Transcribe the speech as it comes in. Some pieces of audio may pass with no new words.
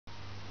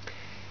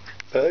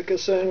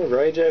Ferguson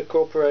Radio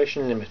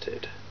Corporation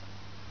Limited.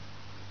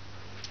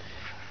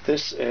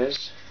 This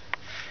is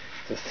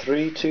the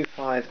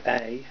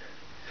 325A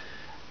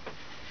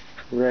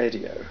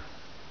radio.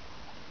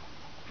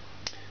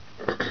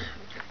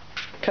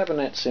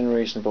 Cabinet's in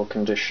reasonable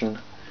condition,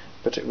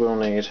 but it will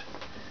need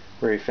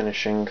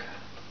refinishing.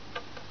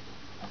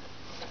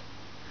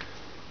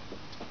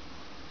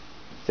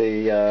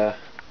 The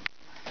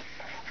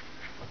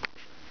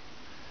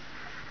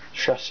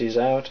chassis is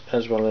out,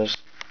 as well as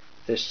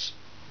this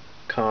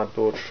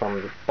cardboard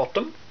from the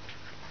bottom.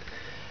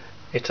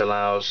 It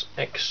allows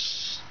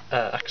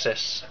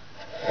access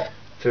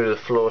through the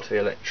floor to the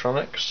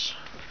electronics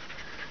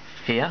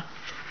here.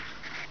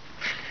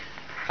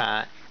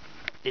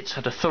 It's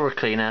had a thorough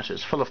clean out.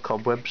 It's full of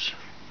cobwebs,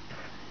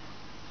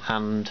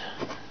 and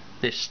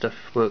this stuff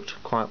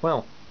worked quite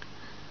well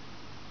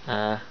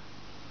for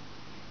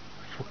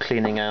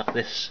cleaning out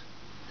this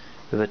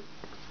with a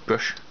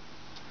brush.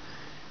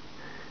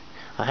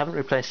 I haven't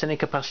replaced any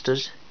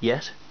capacitors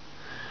yet.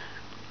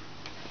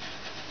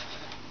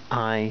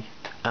 I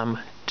am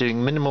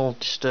doing minimal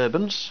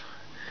disturbance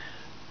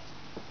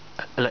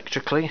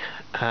electrically.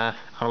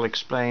 I'll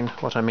explain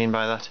what I mean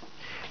by that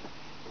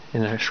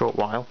in a short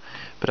while,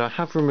 but I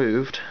have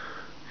removed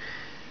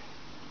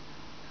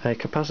a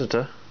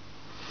capacitor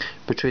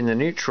between the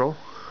neutral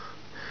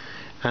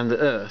and the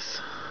earth,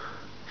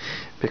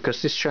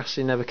 because this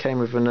chassis never came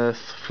with an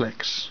earth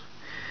flex.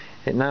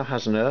 It now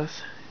has an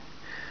earth,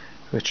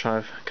 which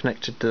I've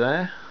connected to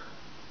there,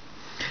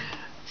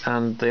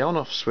 and the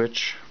on-off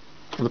switch.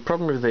 The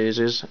problem with these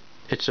is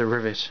it's a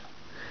rivet,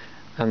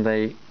 and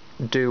they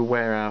do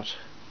wear out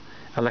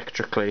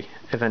electrically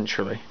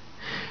eventually.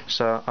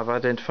 So I've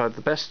identified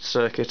the best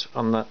circuit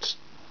on that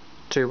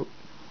two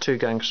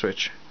gang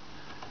switch,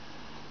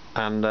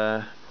 and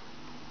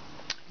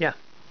yeah,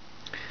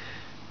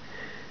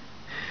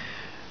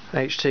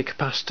 HT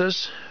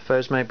capacitors,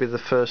 those may be the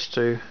first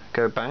to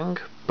go bang,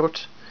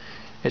 but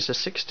it's a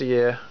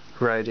 60-year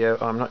radio.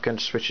 I'm not going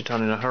to switch it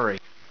on in a hurry.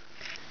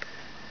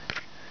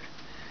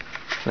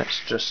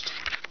 Let's just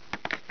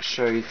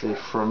show you the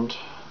front.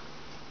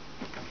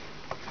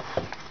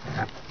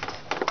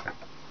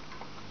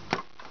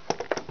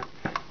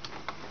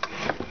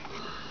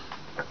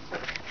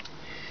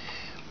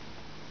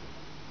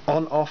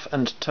 On, off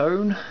and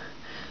tone,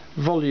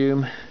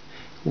 volume,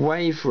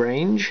 wave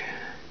range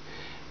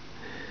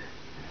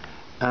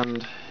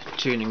and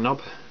tuning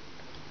knob.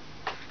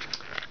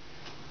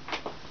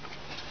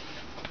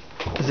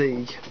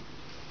 The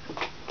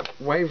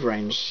wave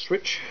range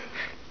switch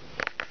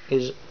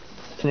is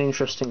an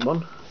interesting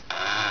one.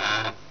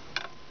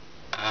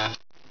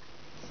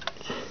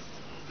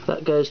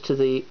 That goes to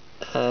the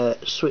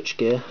switch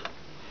gear,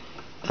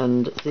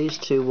 and these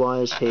two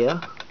wires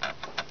here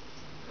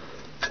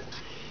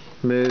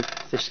move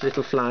this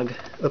little flag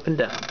up and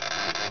down.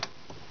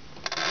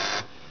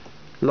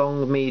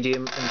 Long,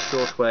 medium and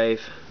short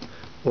wave,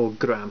 or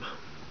gram.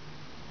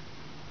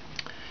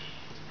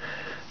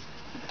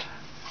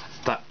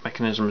 That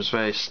mechanism is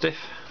very stiff.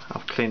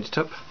 I've cleaned it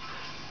up.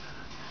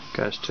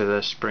 Goes to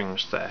the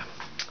springs there.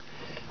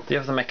 The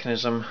other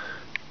mechanism,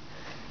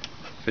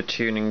 the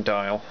tuning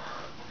dial,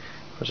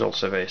 was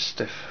also very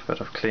stiff, but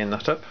I've cleaned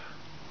that up.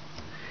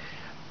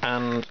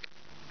 And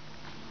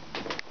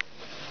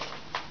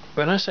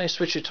when I say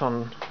switch it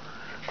on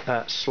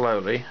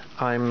slowly,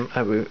 I'm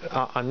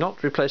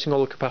not replacing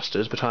all the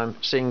capacitors, but I'm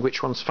seeing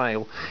which ones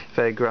fail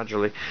very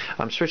gradually.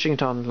 I'm switching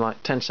it on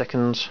like 10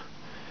 seconds,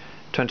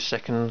 20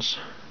 seconds,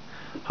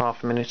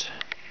 half a minute.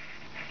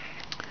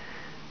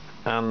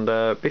 And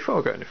before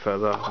I go any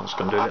further, I'm just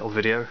going to do a little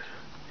video.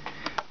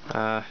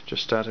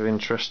 Just out of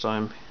interest,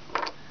 I'm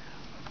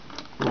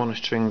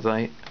monitoring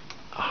the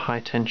high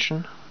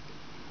tension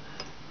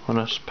when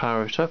I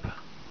power it up.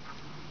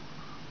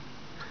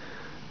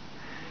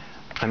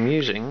 I'm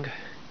using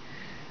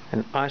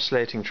an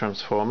isolating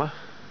transformer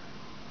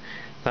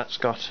that's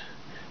got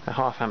a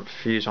 ½ amp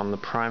fuse on the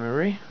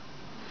primary.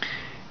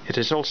 It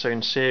is also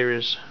in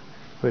series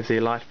with the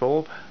light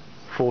bulb,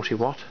 40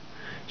 watt,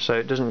 so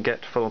it doesn't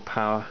get full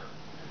power,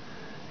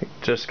 it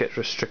just gets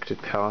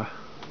restricted power.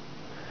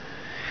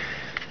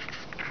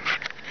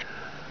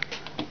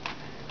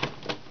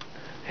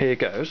 Here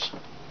goes.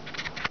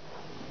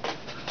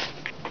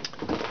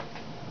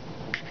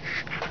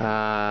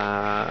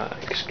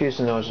 Excuse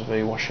the noise of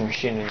the washing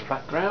machine in the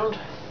background.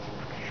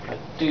 I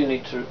do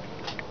need to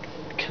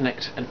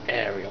connect an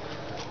aerial.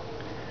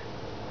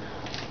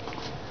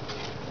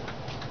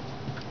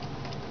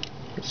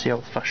 It's the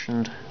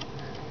old-fashioned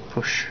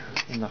push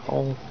in the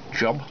whole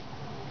job.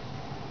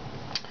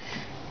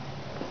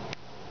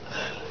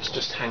 Let's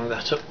just hang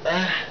that up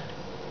there.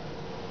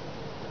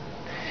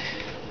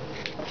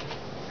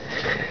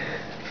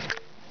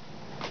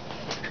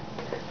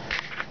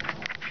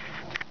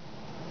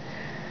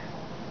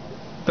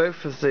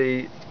 Both of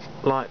the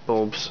light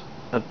bulbs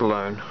had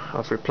blown.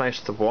 I've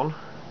replaced the one.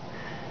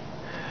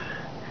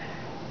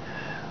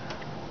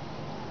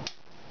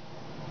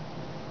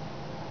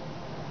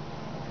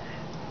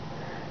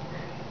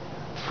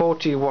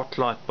 .40 watt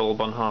light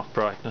bulb on half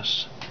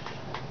brightness.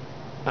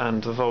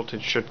 and the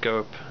voltage should go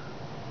up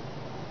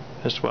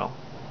as well.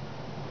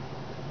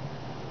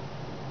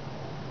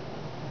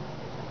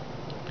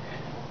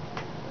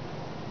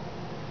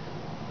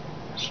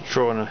 It's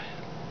drawing a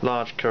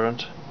large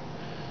current.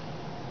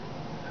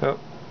 Oh.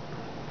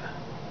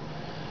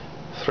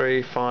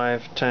 3,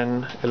 5,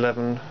 10,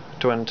 11,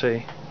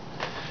 20,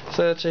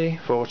 30,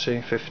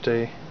 40,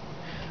 50.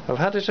 I've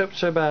had it up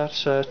to about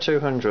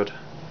 200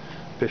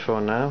 before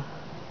now.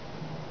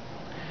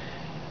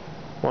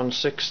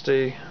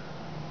 160,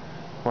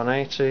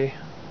 180.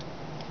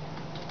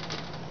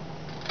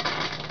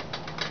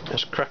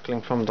 It's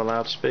crackling from the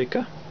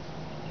loudspeaker.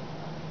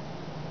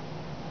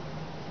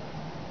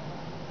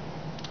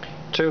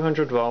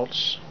 200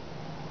 volts.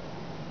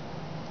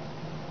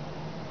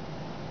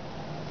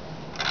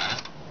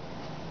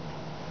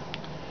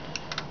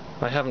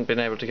 I haven't been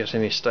able to get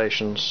any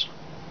stations.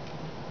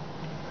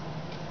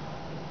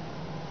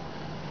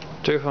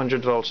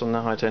 200 volts on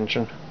the high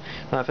tension.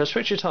 Now if I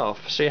switch it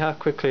off, see how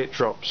quickly it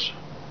drops.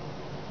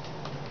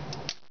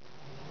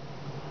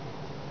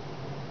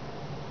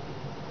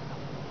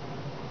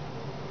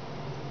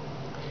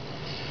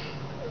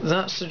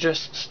 That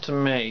suggests to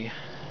me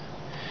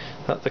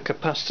that the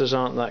capacitors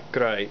aren't that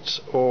great,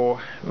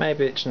 or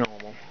maybe it's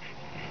normal.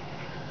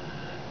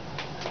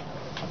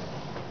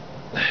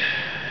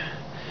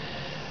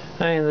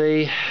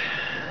 And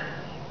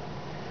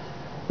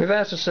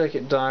without a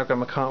circuit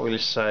diagram I can't really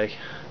say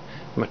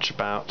much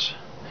about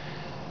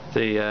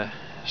the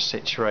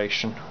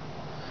situation.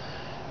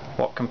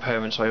 What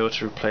components I ought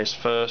to replace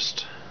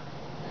first.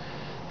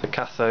 The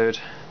cathode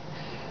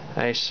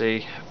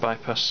AC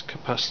bypass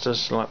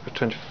capacitors, like the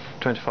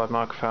 25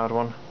 microfarad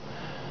one.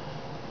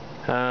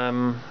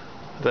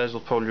 Those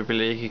will probably be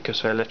leaky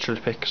because they're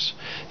electrolytics.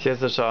 The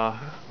others are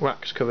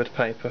wax covered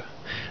paper,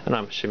 and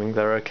I'm assuming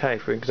they're okay.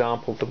 For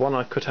example, the one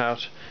I cut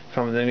out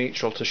from the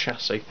neutral to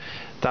chassis,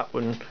 that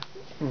one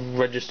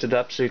registered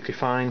absolutely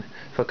fine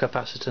for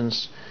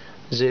capacitance,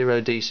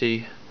 0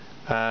 DC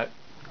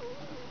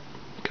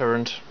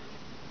current.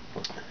 I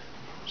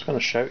was going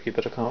to show you,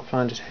 but I can't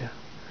find it here.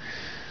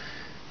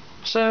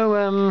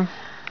 So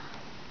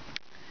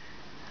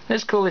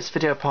let's call this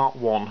video part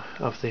 1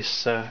 of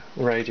this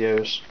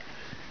radio's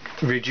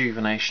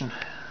rejuvenation.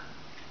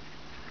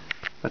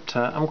 But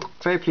I'm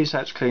very pleased how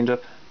it's cleaned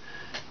up.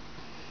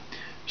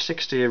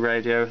 60-year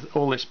radio,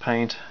 all this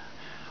paint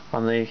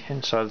on the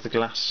inside of the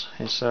glass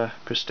is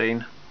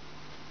pristine,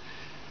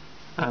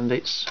 and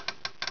it's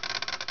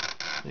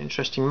an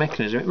interesting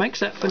mechanism. It makes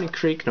that funny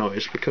creak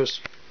noise because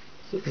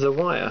the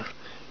wire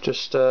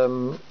just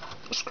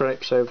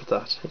scrapes over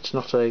that. It's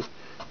not a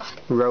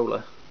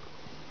roller.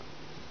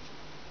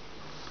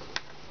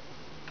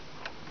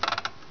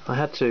 I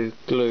had to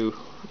glue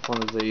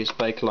one of these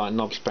Bakelite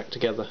knobs back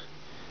together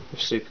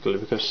with super glue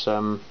because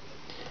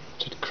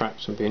it had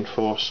cracked and been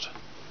forced.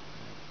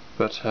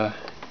 But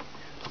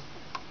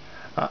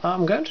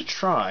I'm going to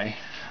try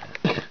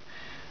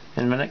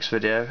in my next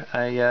video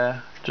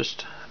a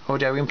just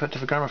audio input to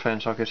the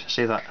gramophone socket.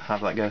 See how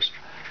that goes.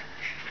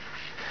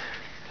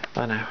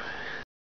 I know.